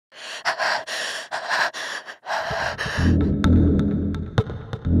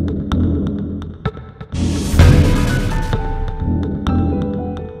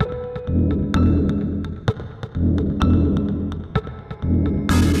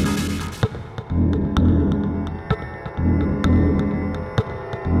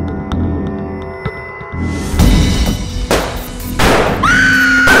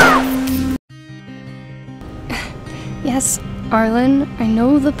Yes, Arlen, I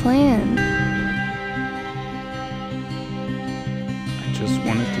know the plan. I just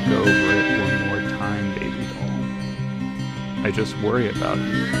wanted to go over it one more time, baby doll. I just worry about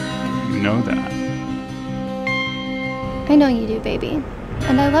you. You know that. I know you do, baby.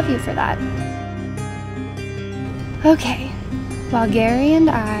 And I love you for that. Okay, while Gary and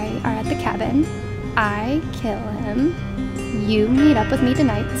I are at the cabin, I kill him. You meet up with me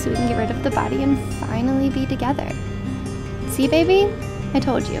tonight so we can get rid of the body and finally be together. See, baby? I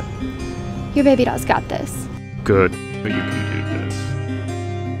told you. Your baby doll's got this. Good, but you can do this.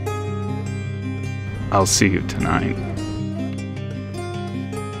 I'll see you tonight.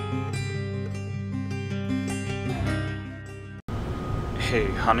 Hey,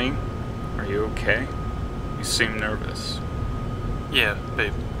 honey, are you okay? You seem nervous. Yeah,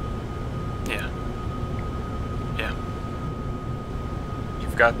 babe. Yeah.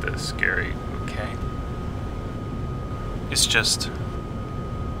 You've got this, Gary, okay? It's just...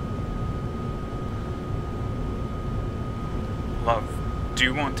 Love, do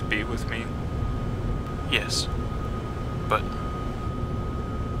you want to be with me? Yes. But...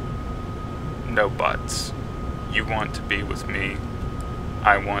 No buts. You want to be with me.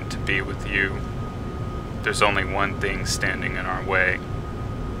 I want to be with you. There's only one thing standing in our way.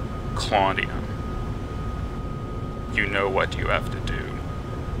 Claudia. You know what you have to do.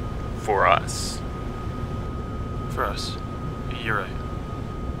 For us. For us. You're right.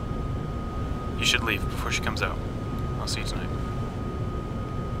 You should leave before she comes out. I'll see you tonight.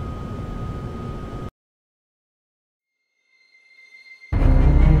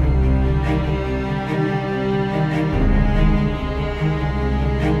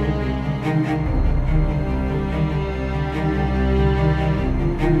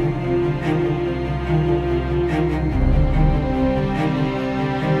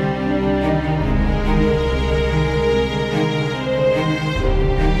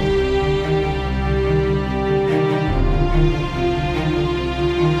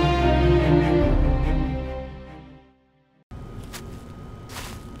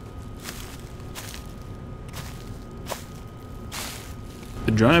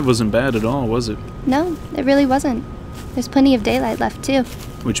 The drive wasn't bad at all, was it? No, it really wasn't. There's plenty of daylight left, too.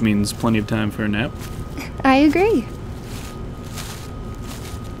 Which means plenty of time for a nap. I agree.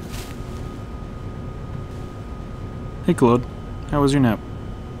 Hey, Claude. How was your nap?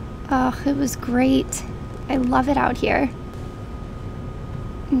 Oh, it was great. I love it out here.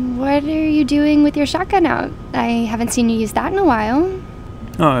 What are you doing with your shotgun out? I haven't seen you use that in a while.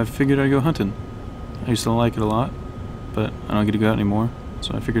 Oh, I figured I'd go hunting. I used to like it a lot, but I don't get to go out anymore,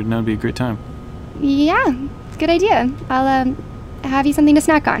 so I figured now would be a great time. Yeah, good idea. I'll, have you something to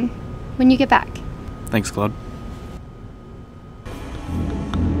snack on when you get back. Thanks, Claude.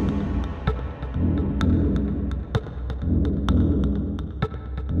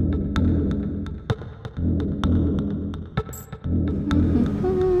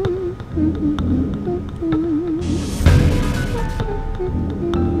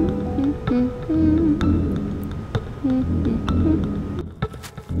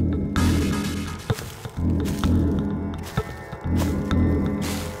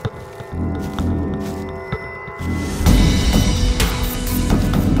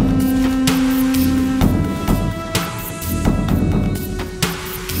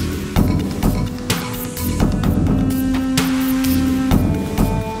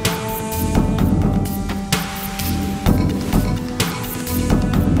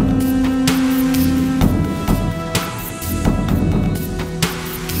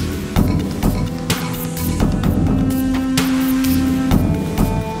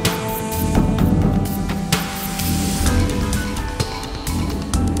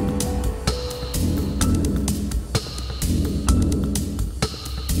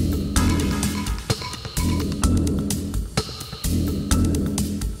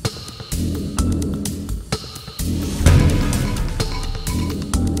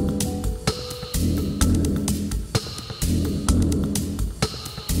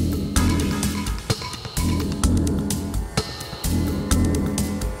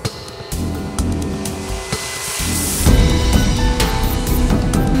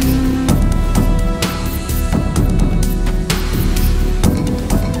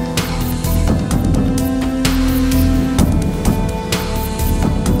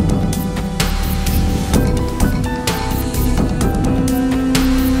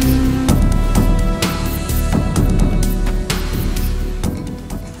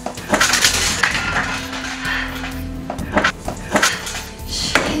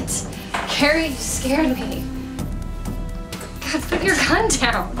 sorry, you scared me. God, put your gun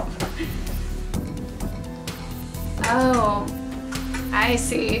down. Oh, I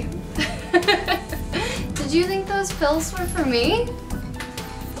see. Did you think those pills were for me?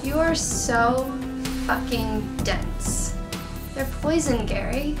 You are so fucking dense. They're poison,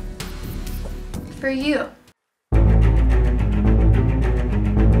 Gary. For you.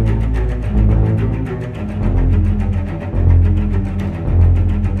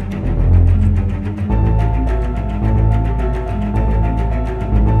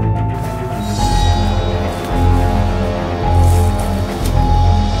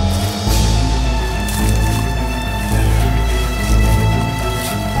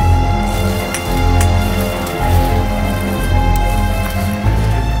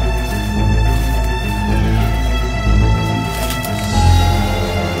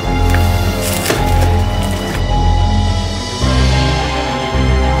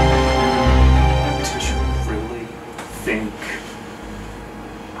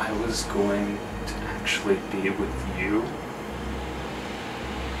 Going to actually be with you?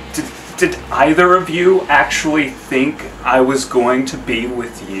 Did either of you actually think I was going to be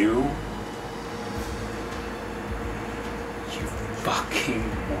with you? You fucking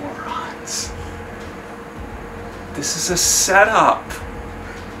morons. This is a setup.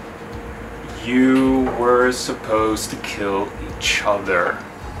 You were supposed to kill each other.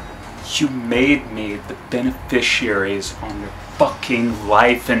 You made me the beneficiaries on your fucking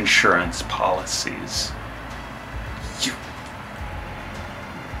life insurance policies.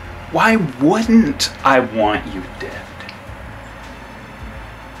 Why wouldn't I want you dead?